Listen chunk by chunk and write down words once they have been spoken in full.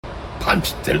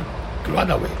punched and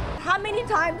run away. How many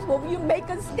times will you make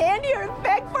us stand here and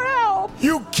beg for help?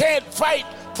 You can't fight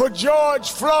for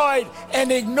George Floyd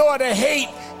and ignore the hate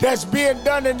that's being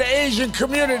done in the Asian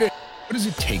community. What does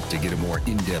it take to get a more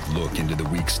in-depth look into the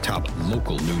week's top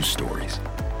local news stories?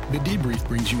 The Debrief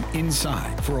brings you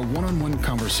inside for a one-on-one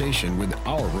conversation with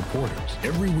our reporters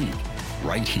every week,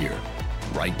 right here,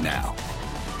 right now.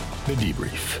 The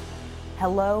Debrief.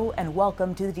 Hello and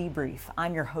welcome to The Debrief.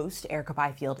 I'm your host, Erica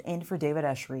Byfield, in for David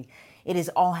Eschery. It is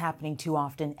all happening too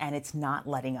often, and it's not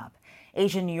letting up.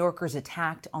 Asian New Yorkers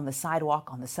attacked on the sidewalk,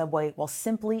 on the subway, while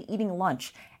simply eating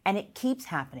lunch, and it keeps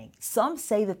happening. Some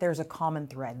say that there's a common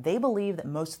thread. They believe that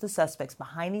most of the suspects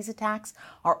behind these attacks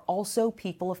are also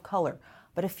people of color.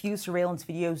 But a few surveillance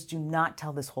videos do not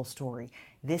tell this whole story.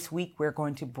 This week, we're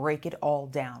going to break it all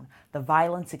down. The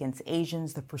violence against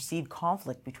Asians, the perceived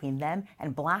conflict between them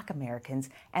and Black Americans,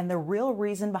 and the real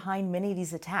reason behind many of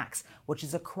these attacks, which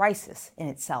is a crisis in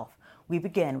itself. We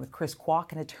begin with Chris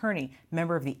Kwok, an attorney,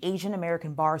 member of the Asian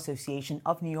American Bar Association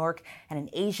of New York, and an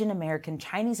Asian American,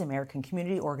 Chinese American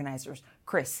community organizers.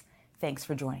 Chris, thanks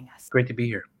for joining us. Great to be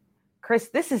here. Chris,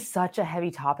 this is such a heavy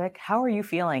topic. How are you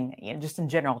feeling, just in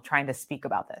general, trying to speak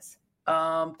about this?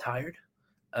 Tired,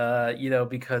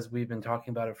 because we've been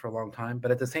talking about it for a long time. But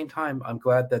at the same time, I'm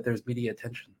glad that there's media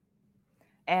attention.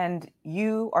 And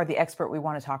you are the expert we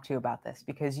want to talk to about this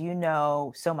because you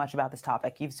know so much about this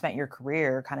topic. You've spent your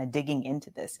career kind of digging into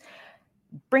this.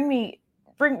 Bring me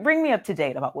up to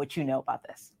date about what you know about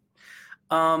this.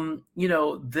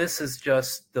 This is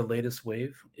just the latest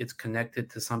wave. It's connected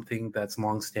to something that's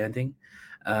longstanding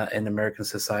in American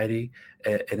society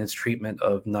and its treatment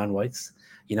of non-whites.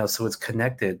 So it's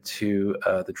connected to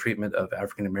the treatment of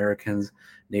African Americans,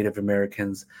 Native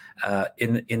Americans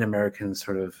in American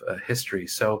sort of history.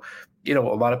 So, a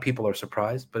lot of people are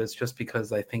surprised, but it's just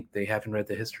because I think they haven't read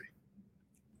the history.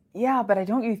 Yeah, but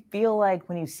don't you feel like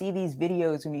when you see these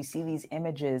videos, when you see these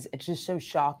images, it's just so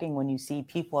shocking when you see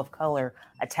people of color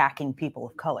attacking people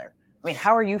of color? I mean,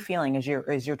 how are you feeling as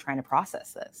you're trying to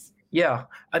process this? Yeah.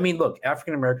 I mean, look,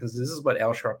 African Americans, this is what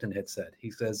Al Sharpton had said. He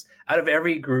says, out of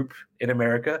every group in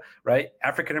America, right,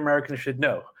 African Americans should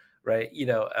know, right?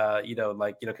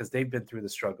 Because they've been through the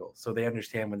struggle. So they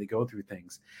understand when they go through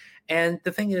things. And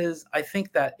the thing is, I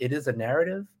think that it is a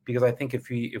narrative because I think if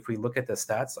we look at the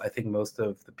stats, I think most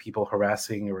of the people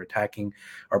harassing or attacking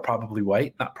are probably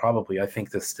white. Not probably. I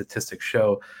think the statistics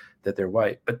show that they're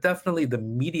white. But definitely the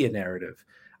media narrative,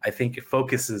 I think it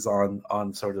focuses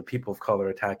on sort of people of color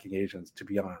attacking Asians, to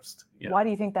be honest. Why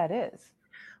do you think that is?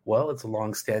 Well, it's a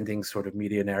long-standing sort of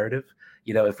media narrative.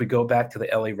 If we go back to the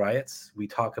LA riots, we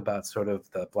talk about sort of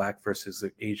the Black versus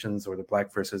the Asians or the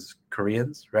Black versus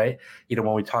Koreans, right?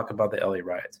 When we talk about the LA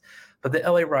riots. But the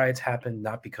LA riots happened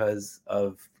not because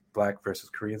of Black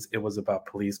versus Koreans. It was about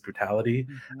police brutality,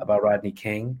 about Rodney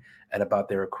King, and about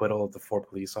their acquittal of the 4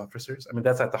 police officers. I mean,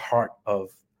 that's at the heart of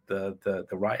the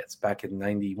riots back in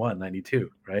 91, 92,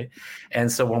 right?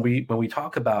 And so when we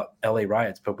talk about LA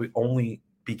riots, but we only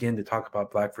begin to talk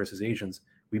about Black versus Asians,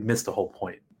 we miss the whole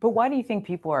point. But why do you think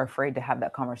people are afraid to have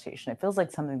that conversation? It feels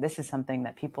like this is something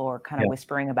that people are kind of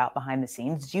whispering about behind the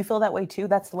scenes. Do you feel that way too?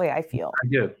 That's the way I feel.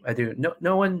 I do.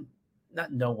 No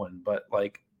one, but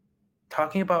like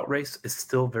talking about race is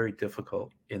still very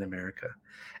difficult in America.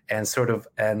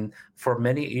 And for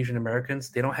many Asian Americans,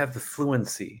 they don't have the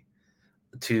fluency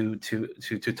to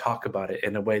talk about it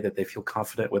in a way that they feel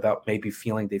confident without maybe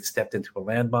feeling they've stepped into a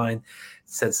landmine,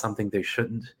 said something they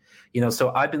shouldn't.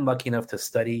 So I've been lucky enough to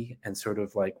study and sort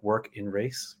of like work in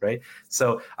race, right?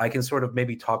 So I can sort of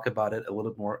maybe talk about it a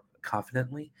little more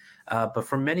confidently. But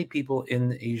for many people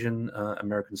in Asian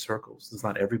American circles, it's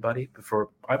not everybody, but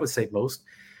I would say most,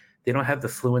 they don't have the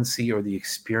fluency or the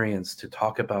experience to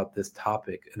talk about this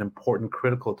topic, an important,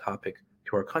 critical topic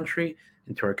to our country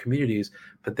and to our communities,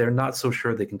 but they're not so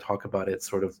sure they can talk about it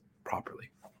sort of properly.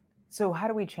 So how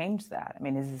do we change that? I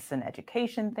mean, is this an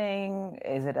education thing?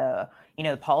 Is it the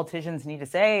politicians need to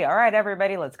say, all right,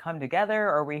 everybody, let's come together?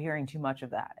 Or are we hearing too much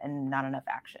of that and not enough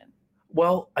action?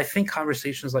 Well, I think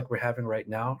conversations like we're having right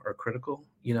now are critical,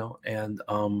 and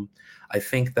I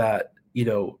think that,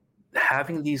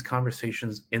 having these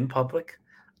conversations in public,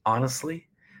 honestly,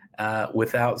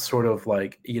 without sort of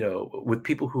like, with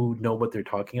people who know what they're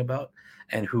talking about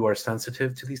and who are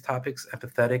sensitive to these topics,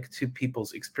 empathetic to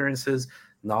people's experiences,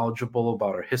 knowledgeable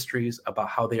about our histories, about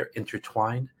how they are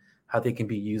intertwined, how they can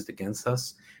be used against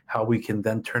us, how we can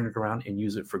then turn it around and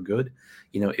use it for good,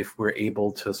 if we're able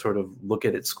to sort of look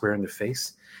at it square in the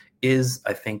face, is,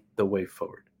 I think, the way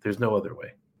forward. There's no other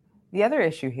way. The other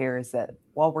issue here is that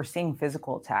while we're seeing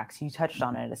physical attacks, you touched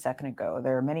on it a second ago,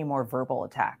 there are many more verbal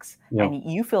attacks, and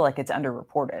you feel like it's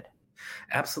underreported.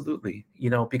 Absolutely.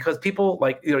 Because people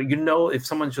if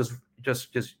someone's just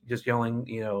yelling,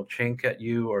 chink at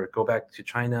you or go back to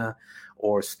China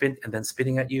or spit and then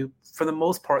spitting at you, for the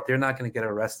most part, they're not going to get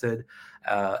arrested.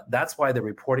 That's why the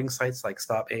reporting sites like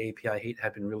Stop AAPI Hate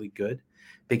have been really good,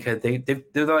 because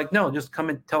they're like, no, just come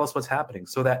and tell us what's happening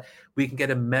so that we can get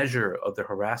a measure of the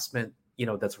harassment,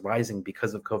 that's rising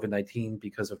because of COVID-19,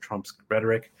 because of Trump's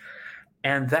rhetoric.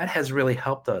 And that has really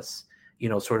helped us,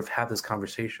 sort of have this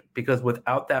conversation, because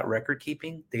without that record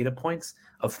keeping data points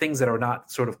of things that are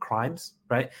not sort of crimes,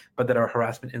 right, but that are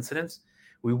harassment incidents,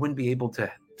 we wouldn't be able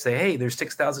to say, hey, there's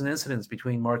 6,000 incidents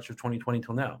between March of 2020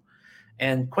 till now.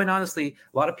 And quite honestly,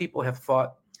 a lot of people have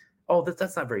thought, oh,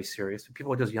 that's not very serious.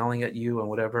 People are just yelling at you and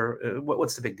whatever.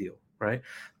 What's the big deal, right?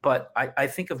 But I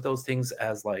think of those things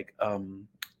as like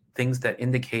things that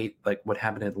indicate like what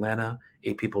happened in Atlanta,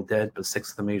 8 people dead, but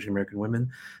 6 of them Asian American women.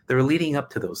 They're leading up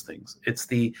to those things. It's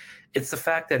the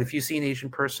fact that if you see an Asian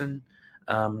person,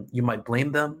 you might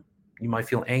blame them, you might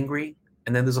feel angry,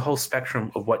 and then there's a whole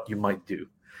spectrum of what you might do.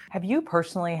 Have you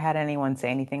personally had anyone say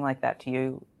anything like that to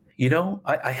you?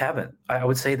 I haven't. I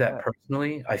would say that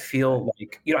personally. I feel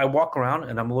like, I walk around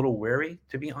and I'm a little wary,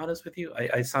 to be honest with you.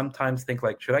 I sometimes think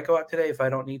like, should I go out today if I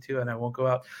don't need to, and I won't go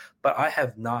out? But I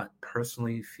have not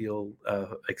personally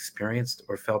experienced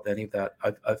or felt any of that.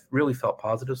 I've really felt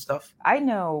positive stuff. I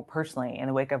know personally, in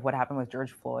the wake of what happened with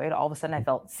George Floyd, all of a sudden I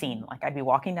felt seen. Like I'd be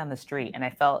walking down the street and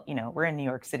I felt, we're in New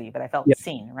York City, but I felt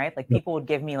seen, right? Like people would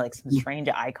give me like some strange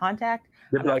eye contact.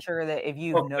 I'm not sure that if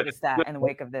you've noticed that in the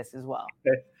wake of this as well.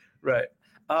 Okay. Right.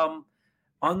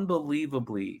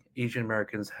 Unbelievably, Asian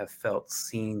Americans have felt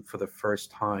seen for the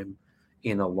first time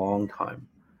in a long time.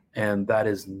 And that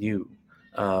is new,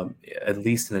 at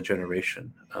least in a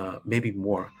generation, maybe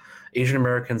more. Asian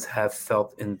Americans have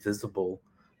felt invisible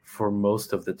for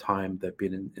most of the time they've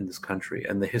been in this country.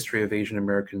 And the history of Asian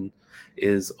American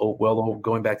is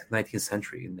going back to the 19th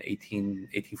century, in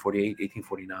 1848,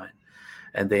 1849.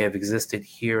 And they have existed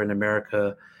here in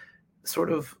America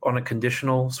sort of on a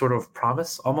conditional sort of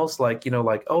promise, almost like,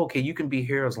 oh, okay, you can be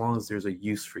here as long as there's a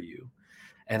use for you.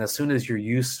 And as soon as your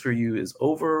use for you is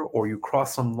over or you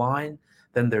cross some line,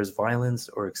 then there's violence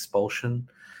or expulsion.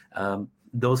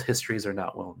 Those histories are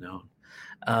not well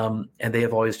known. And they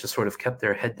have always just sort of kept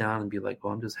their head down and be like,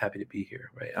 well, I'm just happy to be here,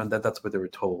 right? And that's what they were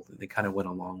told. And they kind of went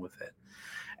along with it.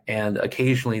 And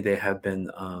occasionally they have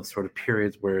been sort of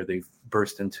periods where they've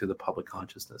burst into the public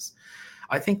consciousness.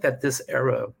 I think that this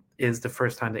era is the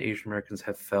first time that Asian Americans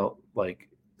have felt like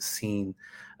seen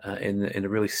in a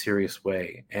really serious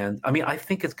way. And I mean, I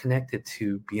think it's connected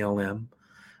to BLM,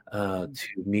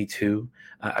 to Me Too.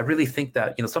 I really think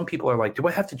that, some people are like, do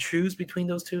I have to choose between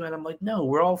those two? And I'm like, no,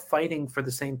 we're all fighting for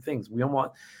the same things. We don't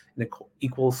want an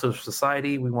equal social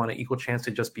society. We want an equal chance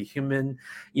to just be human.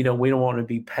 We don't want to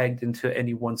be pegged into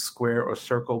any one square or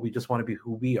circle. We just want to be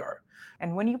who we are.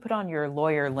 And when you put on your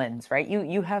lawyer lens, right,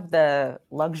 you have the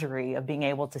luxury of being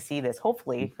able to see this,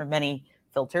 hopefully, for many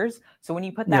filters. So when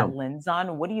you put that lens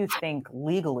on, what do you think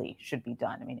legally should be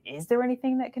done? I mean, is there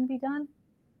anything that can be done?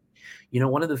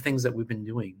 One of the things that we've been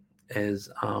doing is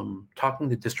talking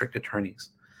to district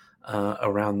attorneys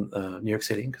around New York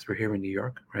City, because we're here in New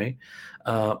York, right,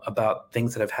 about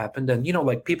things that have happened. And,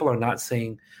 like people are not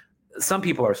saying, some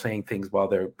people are saying things while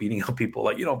they're beating up people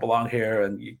like, you don't belong here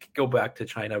and you go back to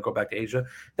China, go back to Asia.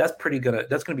 That's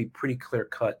gonna be pretty clear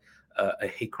cut a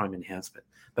hate crime enhancement.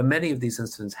 But many of these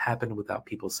incidents happen without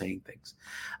people saying things.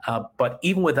 But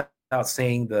even without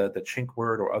saying the chink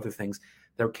word or other things,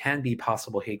 there can be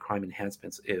possible hate crime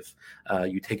enhancements if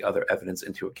you take other evidence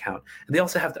into account. And they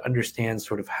also have to understand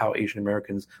sort of how Asian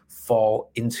Americans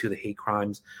fall into the hate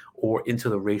crimes or into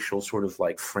the racial sort of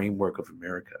like framework of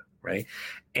America, right?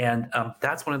 And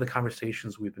that's one of the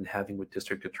conversations we've been having with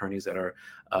district attorneys that are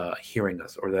hearing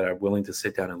us or that are willing to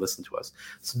sit down and listen to us.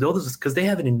 So those, because they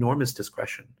have an enormous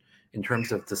discretion in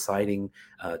terms of deciding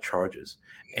charges.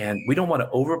 And we don't want to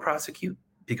over prosecute,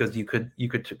 because you could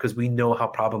because we know how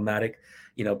problematic,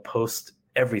 post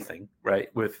everything,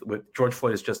 right? With George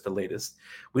Floyd is just the latest.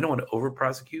 We don't want to over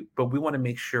prosecute, but we want to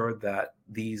make sure that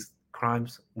these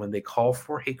crimes, when they call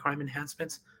for hate crime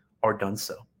enhancements, are done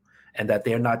so, and that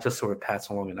they are not just sort of passed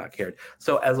along and not cared.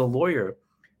 So as a lawyer,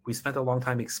 we spent a long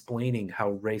time explaining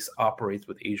how race operates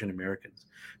with Asian Americans,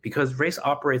 because race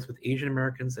operates with Asian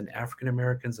Americans and African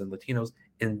Americans and Latinos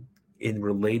in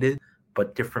related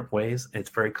but different ways. And it's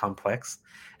very complex.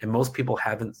 And most people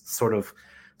haven't sort of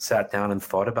sat down and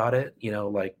thought about it,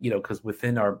 because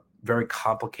within our very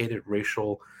complicated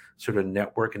racial sort of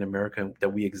network in America that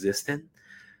we exist in,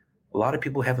 a lot of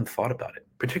people haven't thought about it,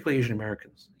 particularly Asian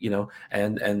Americans,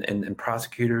 and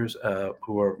prosecutors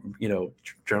who are,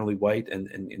 generally white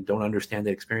and don't understand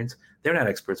the experience. They're not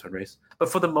experts on race. But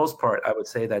for the most part, I would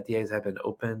say that DAs have been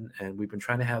open, and we've been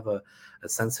trying to have a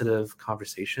sensitive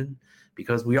conversation,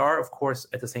 because we are, of course,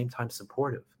 at the same time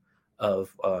supportive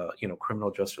of criminal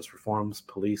justice reforms,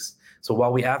 police. So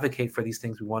while we advocate for these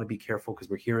things, we want to be careful, because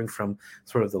we're hearing from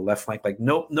sort of the left flank, like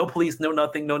no police, no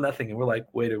nothing, and we're like,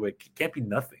 wait, it can't be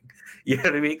nothing. You know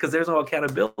what I mean? Because there's no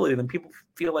accountability, then people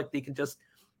feel like they can just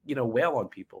wail on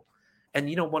people. And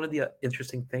one of the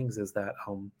interesting things is that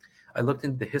I looked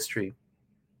into the history.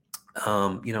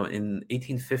 In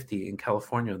 1850 in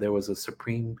California, there was a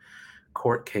Supreme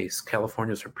Court case,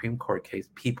 California Supreme Court case,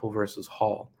 People versus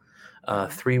Hall.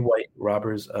 3 white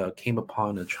robbers came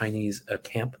upon a Chinese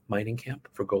mining camp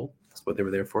for gold. That's what they were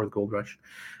there for, the gold rush.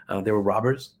 They were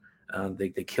robbers. They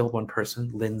killed one person,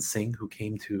 Lin Sing, who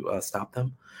came to stop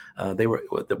them.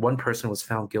 The one person was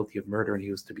found guilty of murder, and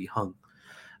he was to be hung.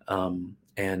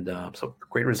 So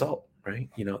great result, right?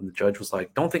 And the judge was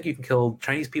like, don't think you can kill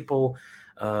Chinese people,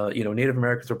 Native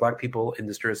Americans or Black people in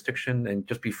this jurisdiction and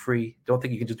just be free. Don't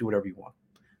think you can just do whatever you want.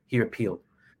 He appealed.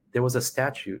 There was a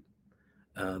statute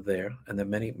there, and then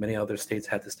many other states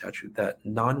had the statute that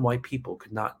non-white people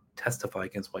could not testify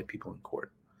against white people in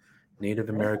court. Native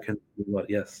Americans,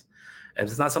 yes, and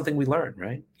it's not something we learn,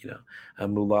 right?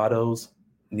 Mulattoes,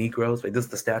 Negroes, like this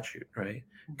is the statute, right?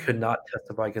 Could not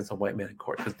testify against a white man in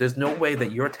court, because there's no way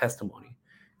that your testimony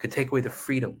could take away the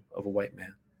freedom of a white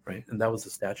man, right? And that was the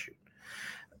statute.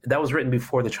 That was written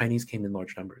before the Chinese came in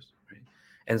large numbers, right?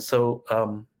 And so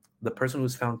the person who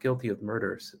was found guilty of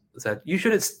murder said, you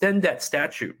should extend that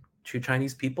statute to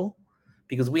Chinese people,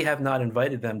 because we have not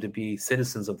invited them to be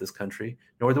citizens of this country,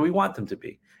 nor do we want them to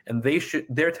be. And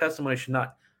their testimony should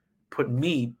not put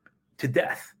me to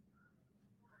death.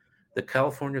 The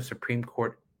California Supreme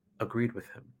Court agreed with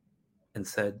him and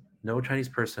said, no Chinese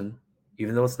person,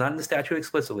 even though it's not in the statute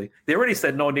explicitly, they already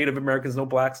said no Native Americans, no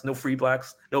Blacks, no free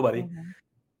Blacks, nobody. Mm-hmm.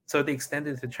 So they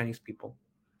extended it to Chinese people,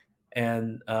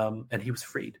 and he was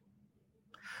freed.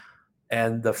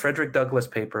 And the Frederick Douglass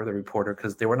paper, the reporter,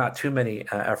 because there were not too many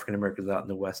African Americans out in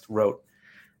the West, wrote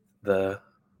the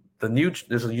new.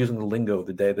 This is using the lingo of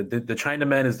the day. The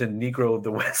Chinaman is the Negro of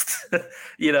the West,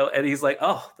 And he's like,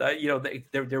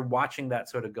 they're watching that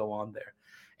sort of go on there,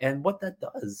 and what that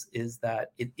does is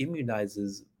that it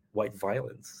immunizes white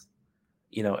violence,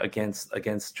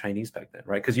 against Chinese back then,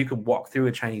 right? Because you could walk through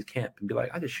a Chinese camp and be like,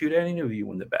 I just shoot any of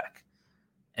you in the back,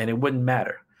 and it wouldn't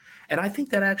matter. And I think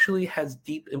that actually has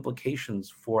deep implications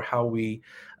for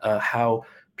how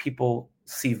people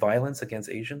see violence against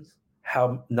Asians,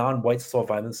 how non-whites saw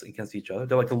violence against each other.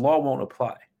 They're like, the law won't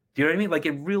apply. Do you know what I mean? Like,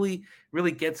 it really,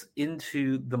 really gets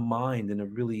into the mind in a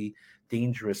really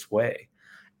dangerous way.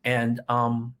 And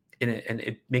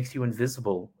it makes you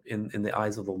invisible in the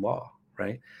eyes of the law,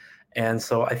 right? And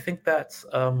so I think that's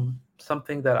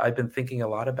something that I've been thinking a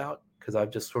lot about, because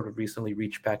I've just sort of recently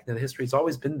reached back into the history. It's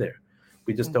always been there.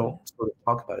 We just don't sort of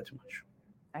talk about it too much.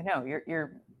 I know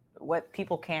you're what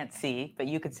people can't see, but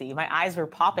you could see. My eyes were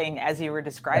popping as you were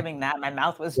describing that. My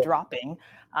mouth was dropping.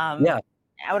 I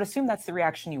would assume that's the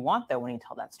reaction you want, though, when you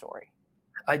tell that story.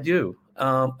 I do.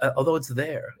 Although it's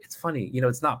there. It's funny.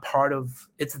 It's not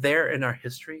it's there in our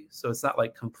history. So it's not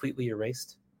like completely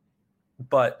erased,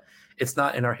 but it's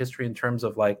not in our history in terms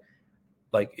of I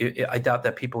doubt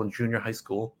that people in junior high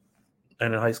school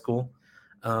and in high school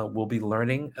will be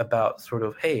learning about sort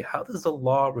of, hey, how does the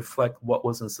law reflect what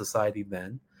was in society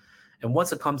then? And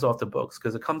once it comes off the books,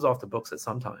 because it comes off the books at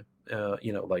some time,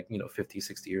 50,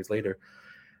 60 years later,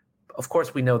 of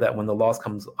course, we know that when the laws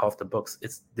comes off the books,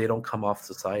 they don't come off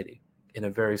society in a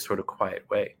very sort of quiet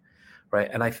way,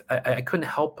 right? And I couldn't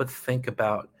help but think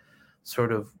about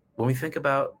sort of, when we think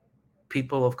about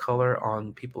people of color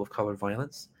on people of color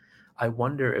violence, I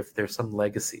wonder if there's some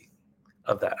legacy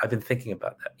of that. I've been thinking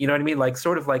about that. You know what I mean? Like,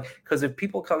 sort of like, because if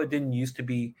people of color didn't used to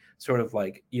be sort of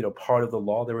like, part of the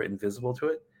law, they were invisible to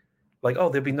it. Like, oh,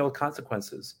 there'd be no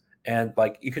consequences. And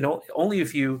like, you can only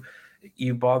if you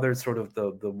bothered sort of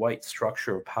the white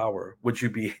structure of power, would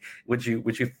you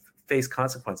face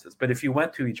consequences. But if you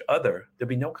went to each other, there'd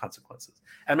be no consequences.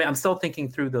 I mean, I'm still thinking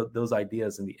through those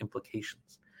ideas and the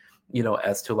implications,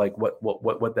 as to like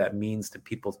what that means to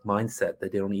people's mindset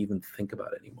that they don't even think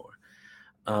about anymore.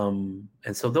 And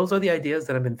so those are the ideas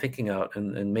that I've been thinking out,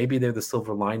 and maybe they're the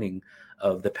silver lining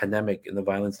of the pandemic and the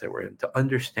violence that we're in, to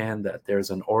understand that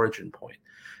there's an origin point.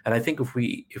 And I think if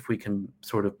we can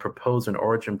sort of propose an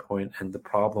origin point and the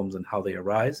problems and how they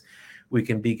arise, we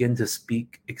can begin to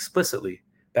speak explicitly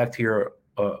back to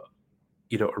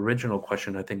original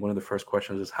question, I think one of the first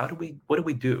questions is what do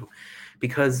we do?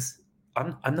 Because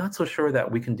I'm not so sure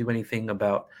that we can do anything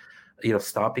about,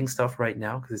 stopping stuff right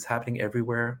now, because it's happening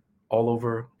everywhere, all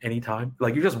over, anytime.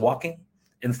 Like, you're just walking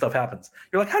and stuff happens.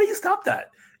 You're like, how do you stop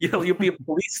that? You'll be a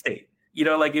police state.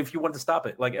 Like, if you want to stop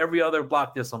it, like every other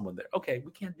block, there's someone there. Okay,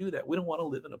 we can't do that. We don't want to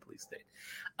live in a police state.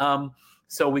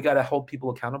 So we got to hold people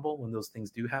accountable when those things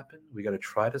do happen. We got to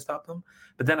try to stop them.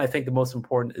 But then I think the most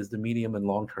important is the medium and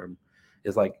long term,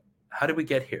 is like, how did we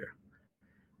get here?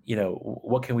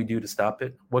 What can we do to stop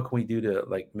it? What can we do to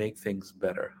make things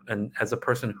better? And as a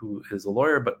person who is a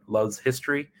lawyer but loves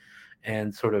history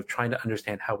and sort of trying to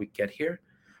understand how we get here,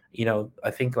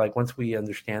 I think once we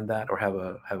understand that, or have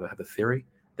a theory,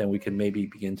 then we can maybe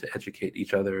begin to educate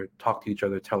each other, talk to each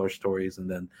other, tell our stories, and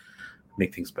then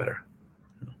make things better.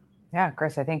 Yeah,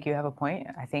 Chris, I think you have a point.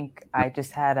 I think I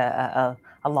just had a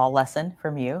law lesson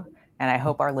from you, and I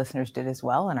hope our listeners did as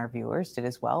well, and our viewers did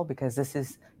as well, because this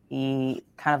is the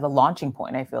kind of the launching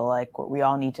point, I feel like, what we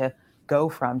all need to go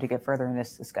from to get further in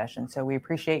this discussion. So we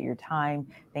appreciate your time.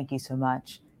 Thank you so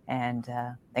much. And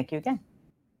thank you again.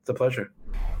 It's a pleasure.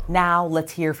 Now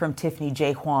let's hear from Tiffany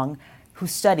J. Huang, who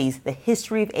studies the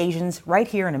history of Asians right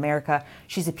here in America.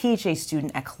 She's a PhD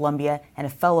student at Columbia and a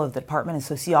fellow of the Department of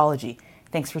Sociology.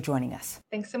 Thanks for joining us.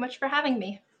 Thanks so much for having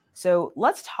me. So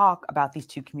let's talk about these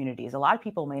two communities. A lot of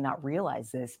people may not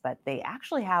realize this, but they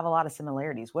actually have a lot of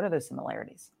similarities. What are those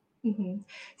similarities? Mm-hmm.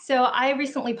 So I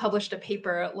recently published a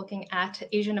paper looking at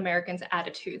Asian Americans'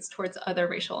 attitudes towards other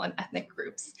racial and ethnic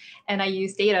groups. And I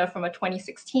used data from a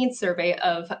 2016 survey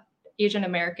of Asian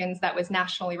Americans that was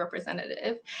nationally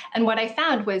representative. And what I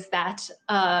found was that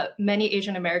many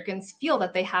Asian Americans feel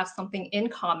that they have something in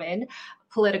common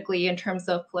politically in terms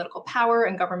of political power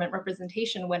and government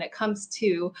representation when it comes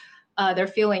to their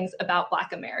feelings about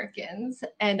Black Americans.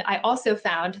 And I also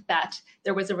found that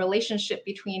there was a relationship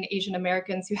between Asian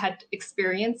Americans who had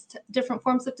experienced different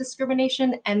forms of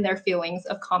discrimination and their feelings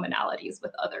of commonalities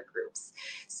with other groups.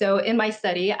 So in my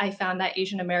study, I found that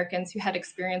Asian Americans who had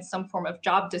experienced some form of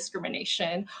job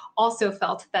discrimination also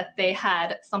felt that they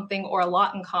had something or a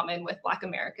lot in common with Black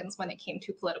Americans when it came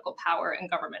to political power and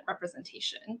government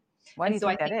representation. Why do you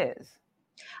think that is?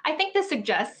 I think this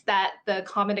suggests that the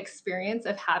common experience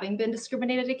of having been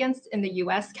discriminated against in the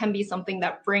US can be something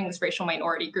that brings racial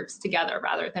minority groups together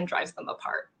rather than drives them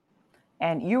apart.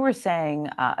 And you were saying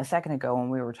a second ago when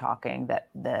we were talking that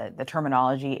the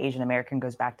terminology Asian American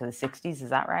goes back to the 60s. Is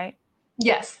that right?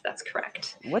 Yes, that's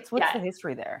correct. What's the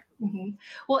history there? Mm-hmm.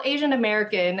 Well, Asian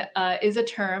American is a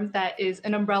term that is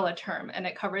an umbrella term, and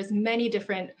it covers many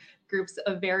different groups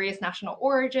of various national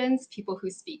origins, people who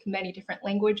speak many different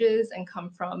languages and come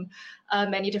from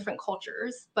many different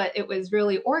cultures. But it was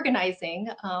really organizing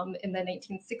in the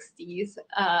 1960s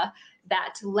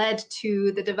that led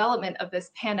to the development of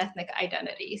this pan-ethnic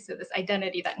identity. So this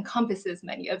identity that encompasses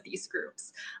many of these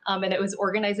groups. And it was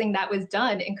organizing that was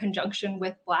done in conjunction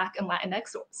with Black and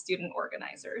Latinx student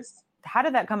organizers. How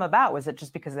did that come about? Was it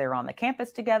just because they were on the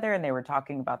campus together and they were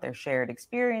talking about their shared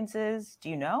experiences? Do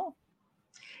you know?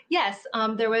 Yes,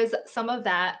 there was some of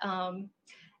that.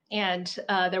 And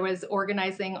there was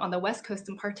organizing on the West Coast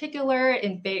in particular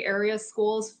in Bay Area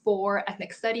schools for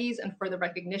ethnic studies and for the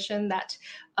recognition that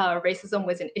racism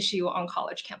was an issue on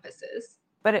college campuses.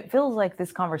 But it feels like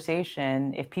this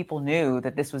conversation, if people knew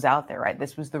that this was out there, right?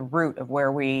 This was the root of where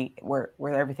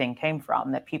everything came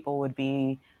from, that people would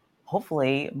be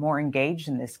hopefully more engaged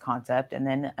in this concept and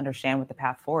then understand what the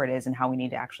path forward is and how we need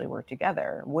to actually work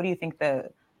together. What do you think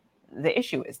the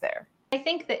issue is there? I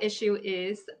think the issue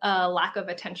is a lack of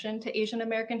attention to Asian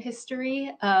American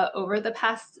history over the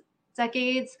past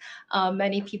decades.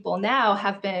 Many people now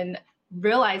have been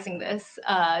realizing this,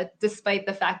 despite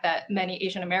the fact that many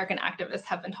Asian American activists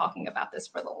have been talking about this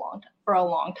for a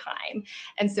long time.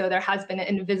 And so there has been an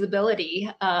invisibility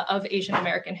of Asian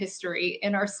American history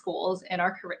in our schools, in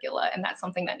our curricula, and that's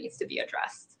something that needs to be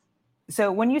addressed. So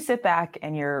when you sit back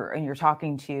and you're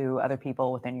talking to other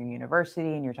people within your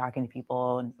university and you're talking to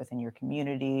people within your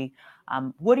community,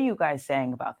 what are you guys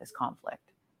saying about this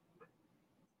conflict?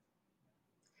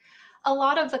 A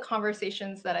lot of the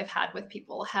conversations that I've had with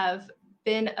people have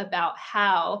been about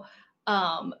how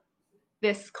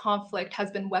this conflict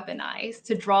has been weaponized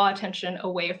to draw attention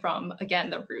away from, again,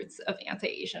 the roots of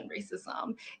anti-Asian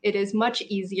racism. It is much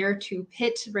easier to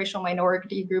pit racial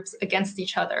minority groups against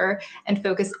each other and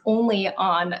focus only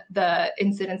on the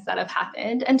incidents that have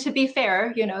happened. And to be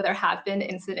fair, there have been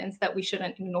incidents that we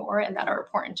shouldn't ignore and that are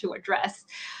important to address.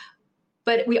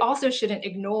 But we also shouldn't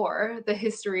ignore the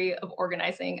history of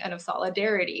organizing and of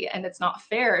solidarity. And it's not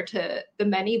fair to the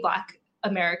many Black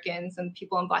Americans and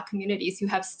people in Black communities who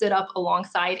have stood up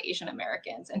alongside Asian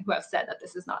Americans and who have said that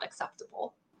this is not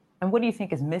acceptable. And what do you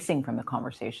think is missing from the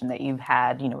conversation that you've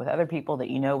had, with other people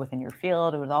that within your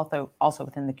field, and also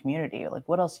within the community? Like,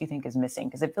 what else do you think is missing?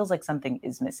 Because it feels like something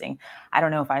is missing. I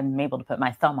don't know if I'm able to put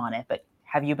my thumb on it, but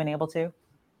have you been able to?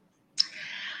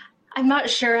 I'm not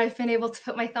sure I've been able to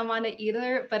put my thumb on it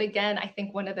either. But again, I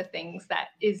think one of the things that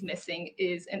is missing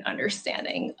is an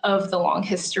understanding of the long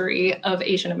history of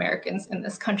Asian Americans in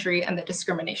this country and the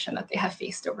discrimination that they have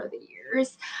faced over the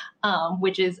years,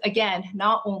 which is, again,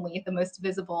 not only the most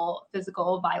visible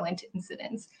physical violent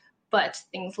incidents, but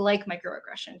things like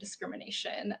microaggression,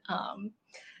 discrimination,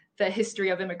 the history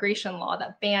of immigration law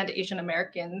that banned Asian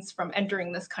Americans from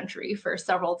entering this country for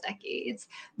several decades.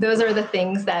 Those are the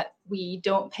things that we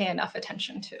don't pay enough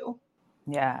attention to.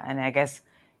 Yeah, and I guess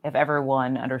if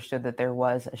everyone understood that there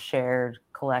was a shared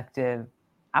collective,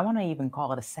 I want to even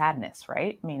call it a sadness,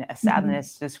 right? I mean, a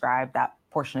sadness to describe that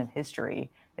portion of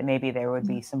history, that maybe there would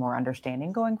be some more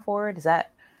understanding going forward. Is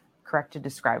that correct to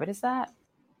describe it as that?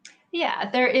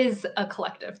 Yeah, there is a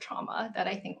collective trauma that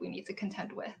I think we need to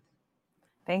contend with.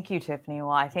 Thank you, Tiffany. Well,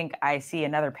 I think I see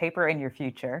another paper in your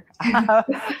future,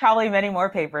 probably many more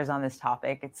papers on this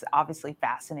topic. It's obviously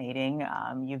fascinating.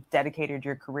 You've dedicated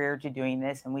your career to doing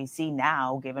this, and we see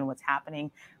now, given what's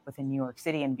happening within New York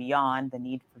City and beyond, the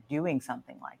need for doing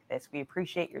something like this. We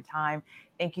appreciate your time.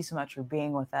 Thank you so much for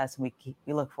being with us, and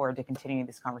we look forward to continuing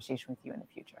this conversation with you in the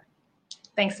future.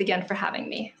 Thanks again for having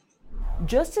me.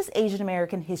 Just as Asian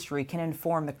American history can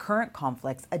inform the current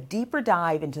conflicts, a deeper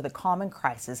dive into the common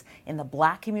crisis in the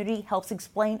Black community helps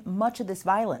explain much of this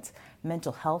violence,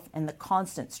 mental health, and the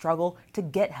constant struggle to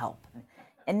get help.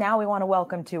 And now we want to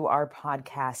welcome to our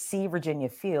podcast C. Virginia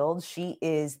Fields. She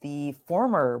is the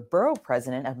former borough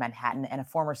president of Manhattan and a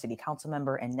former city council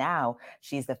member, and now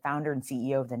she's the founder and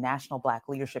CEO of the National Black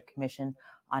Leadership Commission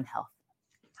on Health.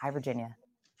 Hi, Virginia.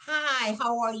 Hi,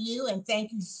 how are you? And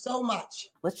thank you so much.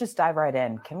 Let's just dive right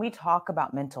in. Can we talk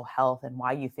about mental health and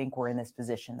why you think we're in this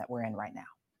position that we're in right now?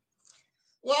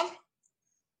 Well,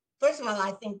 first of all,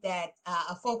 I think that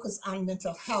a focus on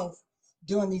mental health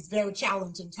during these very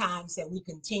challenging times that we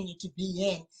continue to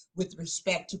be in with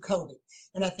respect to COVID.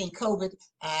 And I think COVID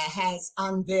has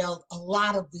unveiled a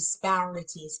lot of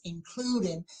disparities,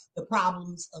 including the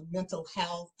problems of mental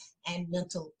health and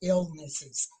mental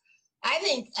illnesses. I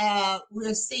think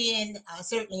we're seeing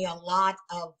certainly a lot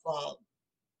of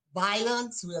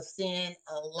violence. We're seeing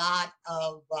a lot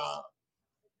of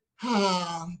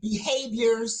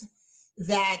behaviors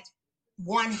that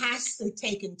one has to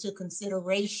take into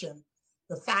consideration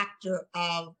the factor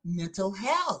of mental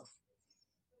health.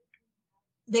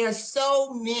 There's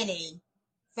so many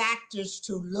factors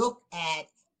to look at,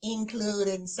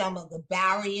 including some of the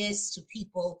barriers to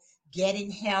people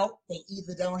getting help. They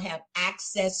either don't have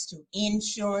access to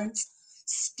insurance.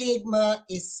 Stigma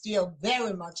is still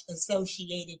very much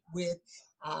associated with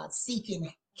seeking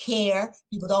care.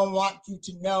 People don't want you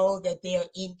to know that they're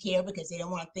in care because they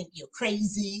don't want to think you're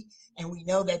crazy. And we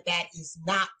know that that is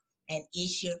not an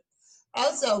issue.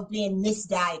 Also, being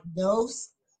misdiagnosed.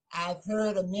 I've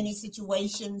heard of many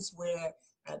situations where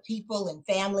people and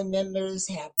family members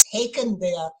have taken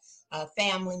their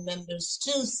family members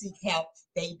to seek help.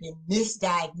 They've been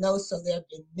misdiagnosed, so there have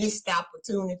been missed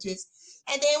opportunities.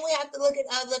 And then we have to look at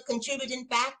other contributing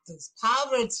factors: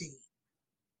 poverty,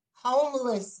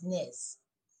 homelessness,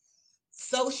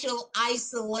 social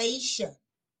isolation.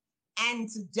 And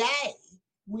today,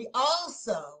 we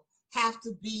also have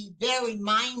to be very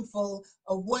mindful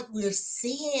of what we're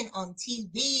seeing on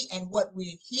TV and what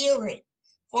we're hearing.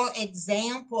 For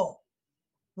example,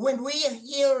 when we are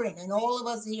hearing, and all of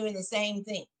us are hearing the same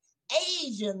thing,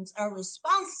 Asians are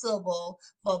responsible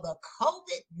for the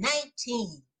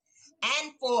COVID-19,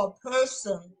 and for a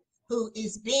person who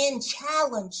is being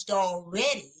challenged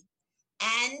already,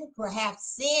 and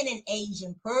perhaps seeing an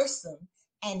Asian person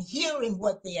and hearing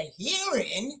what they're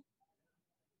hearing,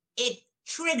 it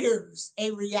triggers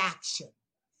a reaction.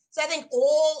 So I think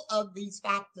all of these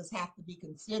factors have to be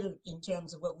considered in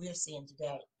terms of what we're seeing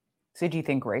today. So do you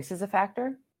think race is a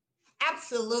factor?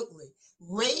 Absolutely.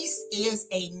 Race is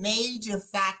a major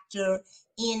factor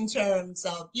in terms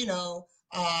of,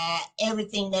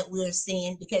 everything that we're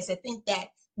seeing, because I think that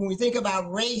when we think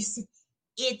about race,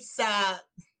 it's,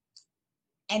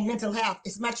 and mental health,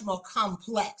 it's much more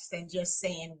complex than just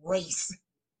saying race.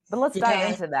 But let's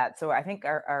dive into that. So I think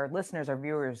our listeners, our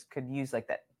viewers could use like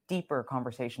that deeper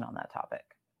conversation on that topic.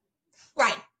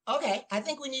 Right. Okay. I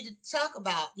think we need to talk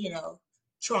about,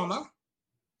 trauma.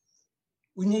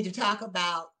 We need to talk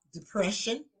about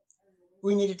depression.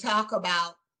 We need to talk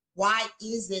about why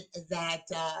is it that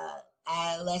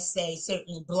let's say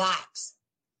certainly Blacks,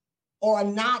 are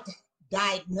not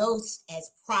diagnosed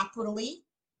as properly,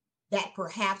 that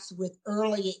perhaps with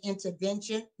earlier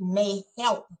intervention may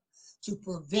help to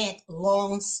prevent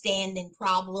long-standing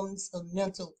problems of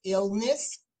mental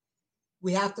illness.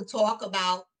 We have to talk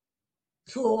about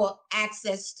poor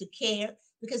access to care,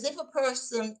 because if a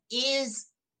person is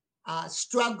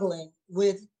struggling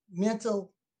with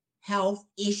mental health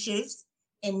issues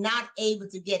and not able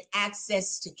to get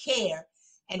access to care,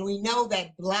 and we know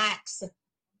that Blacks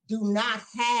do not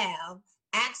have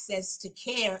access to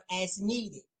care as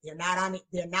needed. They're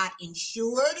not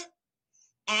insured,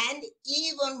 and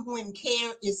even when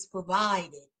care is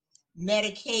provided,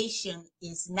 medication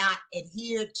is not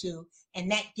adhered to, and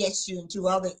that gets you into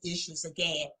other issues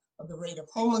again of the rate of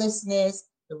homelessness,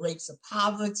 the rates of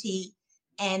poverty,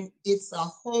 and it's a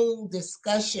whole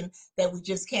discussion that we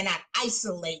just cannot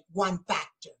isolate one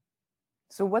factor.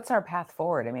 So what's our path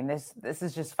forward? I mean, this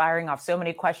is just firing off so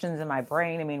many questions in my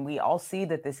brain. I mean, we all see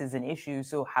that this is an issue.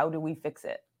 So how do we fix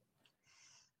it?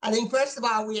 I think, first of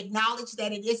all, we acknowledge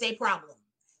that it is a problem.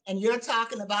 And you're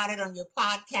talking about it on your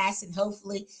podcast, and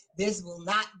hopefully this will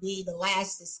not be the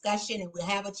last discussion, and we'll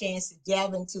have a chance to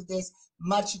delve into this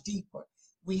much deeper.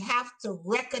 We have to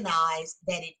recognize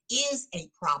that it is a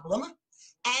problem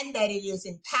and that it is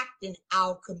impacting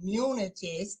our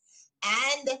communities,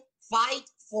 and fight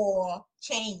for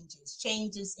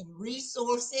changes in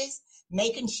resources,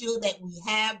 making sure that we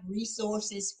have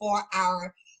resources for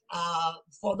our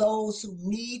for those who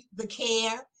need the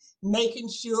care, making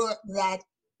sure that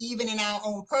even in our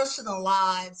own personal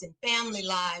lives and family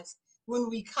lives, when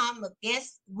we come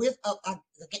against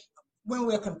when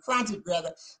we're confronted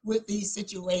with these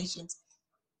situations,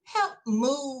 help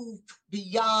move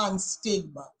beyond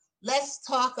stigma. Let's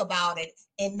talk about it,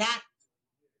 and not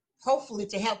hopefully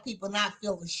to help people not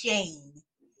feel ashamed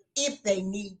if they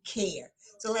need care.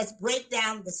 So let's break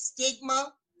down the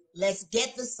stigma. Let's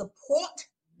get the support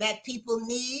that people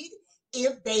need.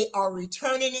 If they are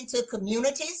returning into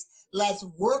communities, let's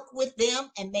work with them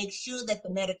and make sure that the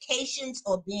medications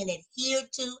are being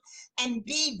adhered to, and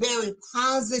be very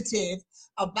positive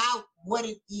about what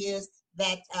it is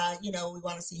that we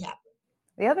want to see happen.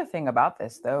 The other thing about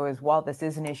this, though, is while this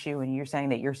is an issue, and you're saying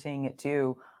that you're seeing it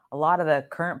too, a lot of the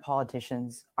current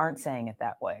politicians aren't saying it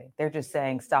that way. They're just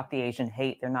saying stop the Asian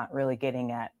hate. They're not really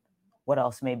getting at what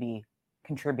else may be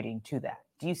contributing to that.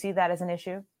 Do you see that as an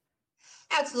issue?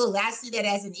 Absolutely. I see that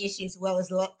as an issue, as well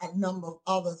as a number of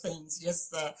other things.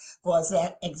 Just for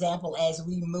example, as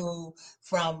we move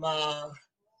from,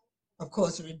 of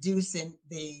course, reducing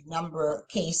the number of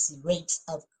rates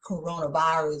of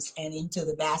coronavirus and into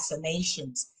the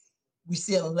vaccinations, we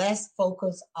see a less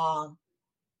focus on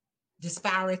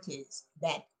disparities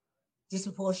that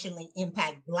disproportionately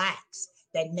impact Blacks,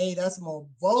 that made us more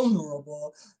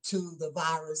vulnerable to the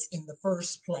virus in the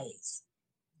first place.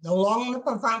 No longer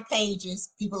on the front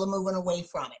pages, people are moving away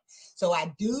from it. So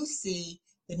I do see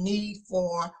the need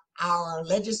for our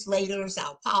legislators,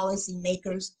 our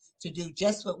policymakers, to do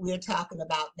just what we're talking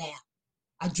about now.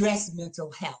 Address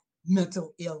mental health,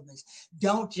 mental illness.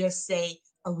 Don't just say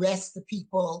arrest the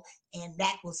people and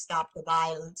that will stop the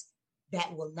violence.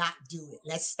 That will not do it.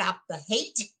 Let's stop the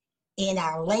hate in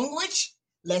our language.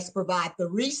 Let's provide the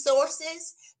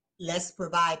resources. Let's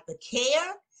provide the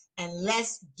care. And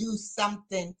let's do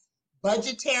something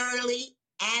budgetarily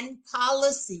and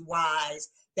policy-wise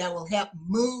that will help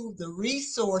move the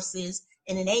resources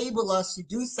and enable us to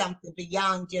do something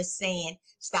beyond just saying,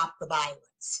 stop the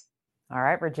violence. All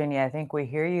right, Virginia, I think we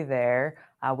hear you there.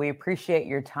 We appreciate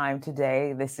your time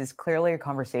today. This is clearly a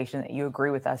conversation that you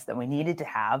agree with us that we needed to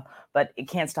have, but it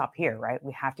can't stop here, right?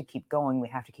 We have to keep going. We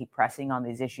have to keep pressing on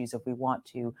these issues if we want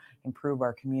to improve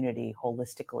our community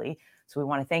holistically. So we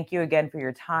want to thank you again for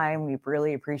your time. We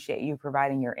really appreciate you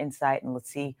providing your insight, and let's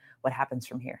see what happens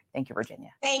from here. Thank you, Virginia.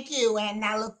 Thank you. And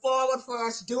I look forward for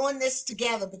us doing this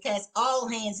together, because all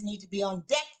hands need to be on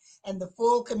deck, and the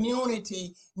full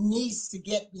community needs to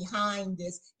get behind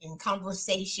this in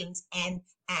conversations and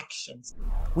actions.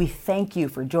 We thank you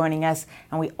for joining us,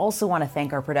 and we also want to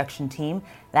thank our production team.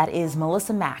 That is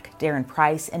Melissa Mack, Darren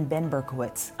Price, and Ben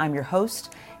Berkowitz. I'm your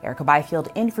host, Erica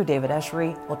Byfield, in for David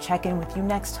Eshery. We'll check in with you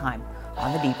next time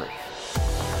on The Debrief.